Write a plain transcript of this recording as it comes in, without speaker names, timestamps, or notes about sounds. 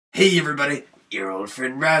Hey everybody, your old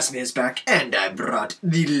friend Rasmi is back, and I brought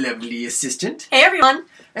the lovely assistant. Hey everyone!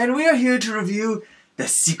 And we are here to review The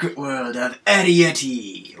Secret World of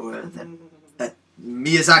Arrietty, or that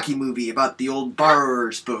Miyazaki movie about the old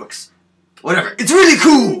borrowers books. Whatever, it's really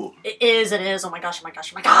cool! It is. Oh my gosh, oh my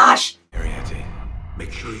gosh, oh my gosh! Arrietty,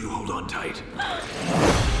 make sure you hold on tight.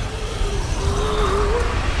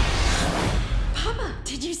 Papa,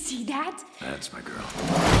 did you see that? That's my girl.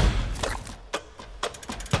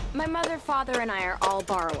 My mother, father, and I are all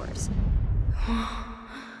borrowers.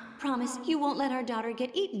 Promise you won't let our daughter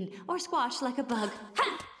get eaten or squashed like a bug.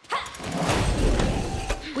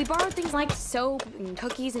 We borrowed things like soap and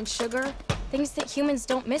cookies and sugar, things that humans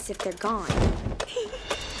don't miss if they're gone.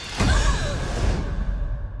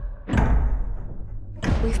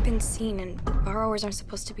 We've been seen, and borrowers aren't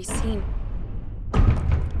supposed to be seen.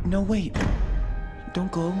 No, wait.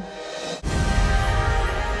 Don't go.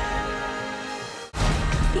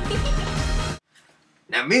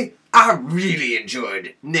 Now me, I really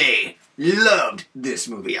enjoyed, nay, loved this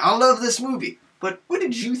movie. I love this movie. But what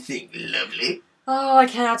did you think, lovely? Oh, I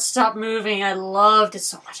cannot stop moving. I loved it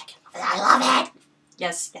so much. I love it!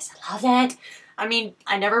 Yes, I love it. I mean,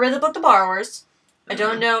 I never read the book The Borrowers. I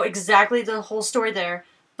don't know exactly the whole story there.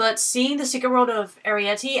 But seeing The Secret World of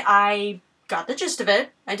Arrietty, I got the gist of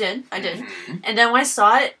it. I did. And then when I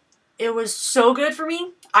saw it, it was so good for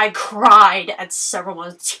me. I cried at several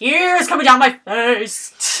moments. Tears coming down my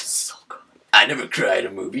face. So good. I never cried a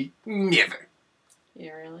movie. Never.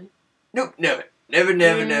 Yeah, really? Nope, never. You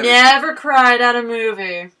never cried at a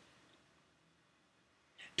movie.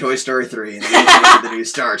 Toy Story 3 and the new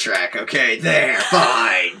Star Trek. Okay, there,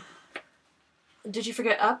 fine. Did you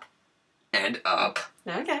forget Up? And Up.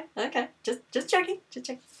 Okay. Just checking.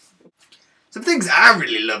 Some things I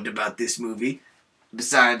really loved about this movie,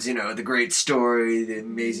 besides, the great story, the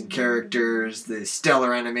amazing characters, the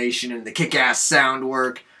stellar animation, and the kick-ass sound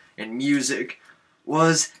work and music,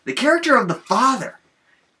 was the character of the father.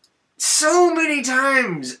 So many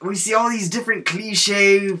times we see all these different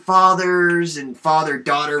cliche fathers and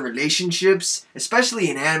father-daughter relationships, especially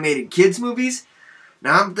in animated kids movies.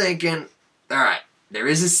 Now I'm thinking, alright, there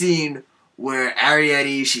is a scene where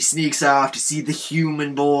Arrietty, she sneaks off to see the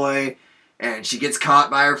human boy, and she gets caught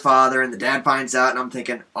by her father, and the dad finds out, and I'm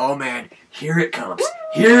thinking, oh man, here it comes.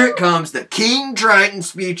 Here it comes, the King Triton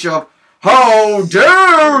speech of, how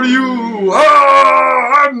dare you!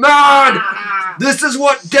 Oh, I'm mad! This is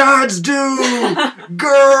what dads do!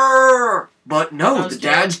 Grrr! But no, the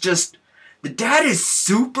dad is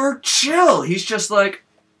super chill. He's just like,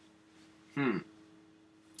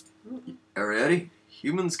 Arrietty,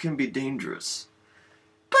 humans can be dangerous.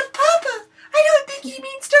 But Papa, I don't think he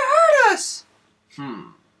means to hurt us!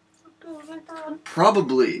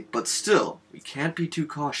 Probably, but still, we can't be too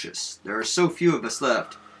cautious. There are so few of us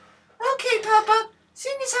left. Okay, Papa.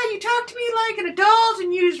 Seeing as how you talk to me like an adult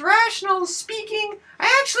and use rational speaking, I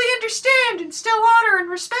actually understand and still honor and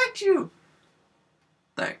respect you.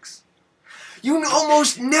 Thanks. You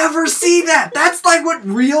almost never see that. That's like what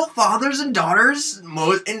real fathers and daughters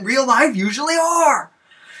in real life usually are.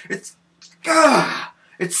 It's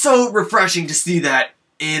so refreshing to see that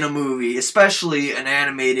in a movie, especially an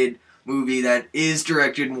animated movie that is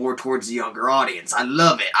directed more towards the younger audience. I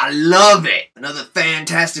love it. Another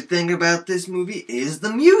fantastic thing about this movie is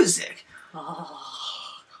the music.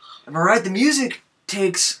 Am I right? The music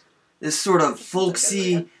takes this sort of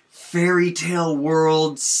folksy fairy tale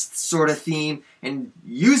world sort of theme and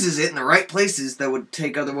uses it in the right places that would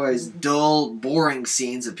take otherwise dull, boring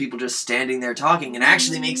scenes of people just standing there talking, and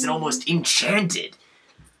actually makes it almost enchanted.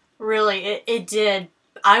 Really, it did.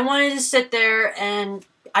 I wanted to sit there and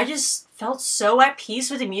I just felt so at peace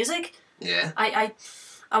with the music. Yeah. I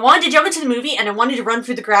wanted to jump into the movie and I wanted to run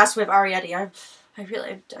through the grass with Arrietty. I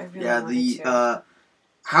really wanted to.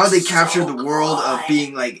 How they captured the world of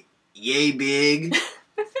being like yay big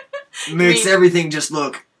makes everything just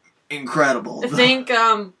look incredible. I think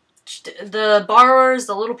the borrowers,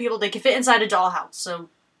 the little people, they can fit inside a dollhouse. So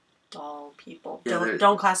doll people,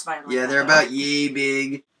 don't classify them like that. They're about yay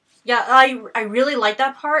big. Yeah, I really like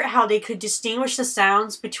that part, how they could distinguish the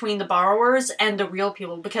sounds between the borrowers and the real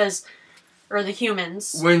people, or the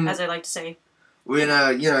humans, as I like to say. When,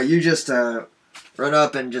 you just run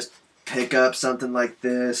up and just pick up something like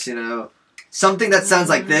this, something that sounds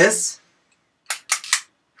like this,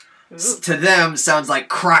 to them sounds like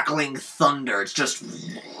crackling thunder. It's just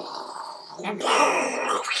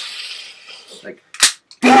like,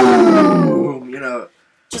 boom,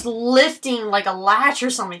 just lifting like a latch or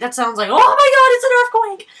something. That sounds like, oh my god, it's an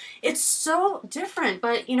earthquake! It's so different,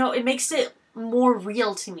 but, it makes it more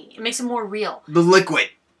real to me. It makes it more real. The liquid.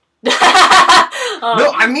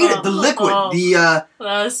 No, I mean it. The liquid.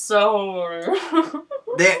 That's so.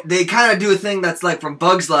 They kind of do a thing that's like from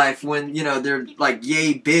Bug's Life when they're like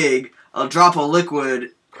yay big. A drop of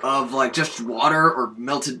liquid of like just water or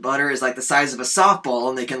melted butter is like the size of a softball,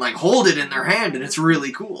 and they can like hold it in their hand, and it's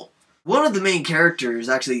really cool. One of the main characters,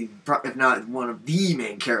 actually, if not one of the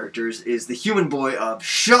main characters, is the human boy of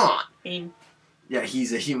Sean. Bean. Yeah,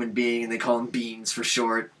 he's a human being, and they call him Beans for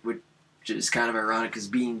short, which is kind of ironic because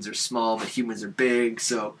beans are small, but humans are big,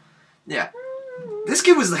 so, yeah. This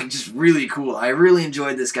kid was, like, just really cool. I really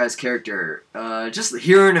enjoyed this guy's character. Just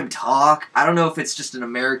hearing him talk, I don't know if it's just an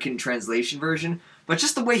American translation version, but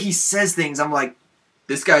just the way he says things, I'm like,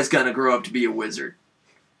 this guy's gonna grow up to be a wizard.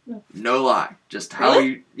 No lie. Just how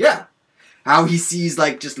how he sees,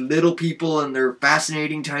 like, just little people and their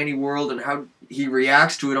fascinating tiny world and how he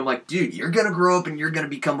reacts to it. I'm like, dude, you're gonna grow up and you're gonna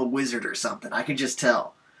become a wizard or something. I can just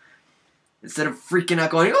tell. Instead of freaking out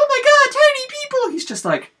going, oh my god, tiny people! He's just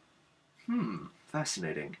like,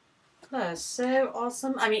 fascinating. That's so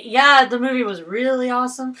awesome. I mean, yeah, the movie was really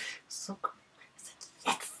awesome. So cool.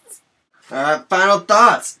 Yes! Alright, final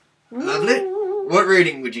thoughts. Lovely. What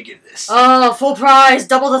rating would you give this? Oh, full price,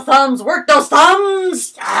 double the thumbs, work those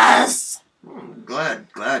thumbs! Yes!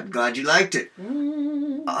 Glad you liked it.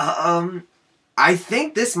 I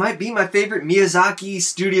think this might be my favorite Miyazaki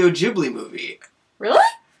Studio Ghibli movie. Really?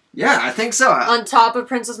 Yeah, I think so. On top of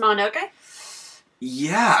Princess Mononoke?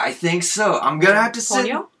 Yeah, I think so. I'm gonna have to say...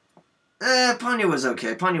 Ponyo? Ponyo was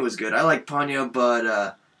okay. Ponyo was good. I like Ponyo,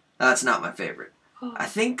 but that's not my favorite. I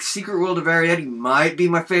think Secret World of Arrietty might be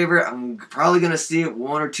my favorite. I'm probably gonna see it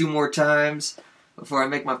one or two more times before I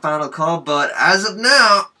make my final call, but as of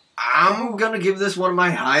now, I'm gonna give this one of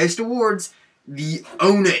my highest awards, the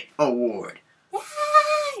Own It Award.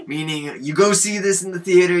 Meaning, you go see this in the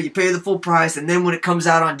theater, you pay the full price, and then when it comes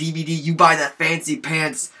out on DVD, you buy that fancy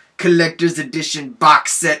pants collector's edition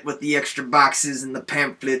box set with the extra boxes and the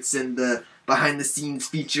pamphlets and the behind-the-scenes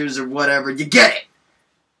features or whatever. You get it!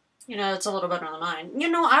 You know, it's a little better than mine. You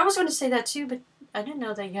know, I was going to say that too, but I didn't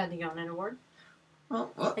know that you had the Own It Award.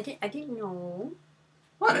 Well, what? I didn't know.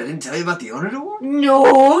 What, I didn't tell you about the Own It Award?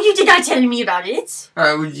 No, you did not tell me about it.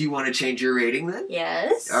 Alright, would you want to change your rating then?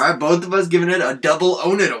 Yes. Alright, both of us giving it a double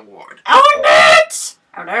Own It Award. Own it!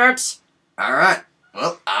 Own it! Alright,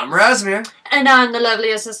 well, I'm Razmir. And I'm the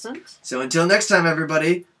lovely assistant. So until next time,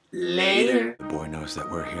 everybody, later. The boy knows that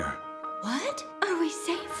we're here. What? Are we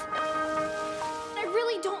safe? I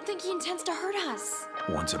really don't think he intends to hurt us.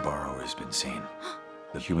 Once a borrower has been seen,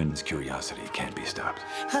 the human's curiosity can't be stopped.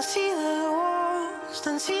 I see the walls,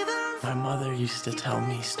 then see the... My mother used to tell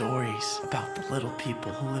me stories about the little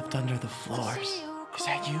people who lived under the floors. Is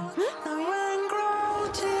that you? The wind grow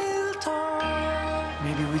till dawn.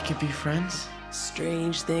 Maybe we could be friends?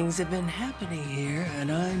 Strange things have been happening here, and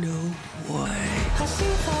I know why. I see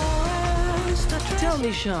forest, tell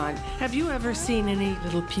me, Sean, have you ever seen any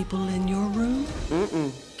little people in your room?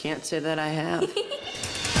 Can't say that I have.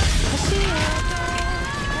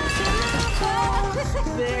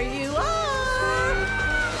 There you are!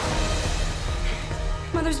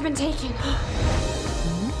 Mother's been taken.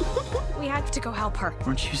 We have to go help her.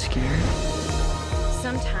 Aren't you scared?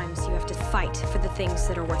 Sometimes you have to fight for the things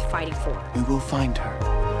that are worth fighting for. We will find her.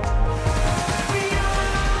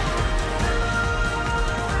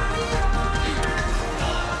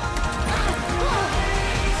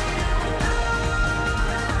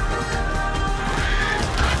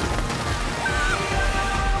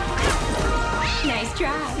 Nice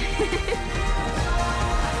try.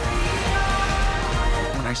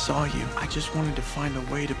 When I saw you, I just wanted to find a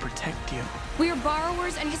way to protect you. We are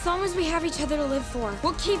borrowers, and as long as we have each other to live for,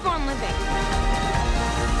 we'll keep on living.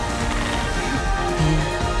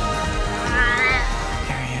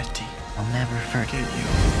 Arrietty, I'll never forget you.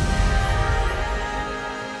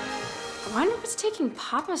 I wonder what's taking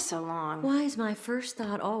Papa so long. Why is my first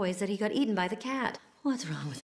thought always that he got eaten by the cat? What's wrong with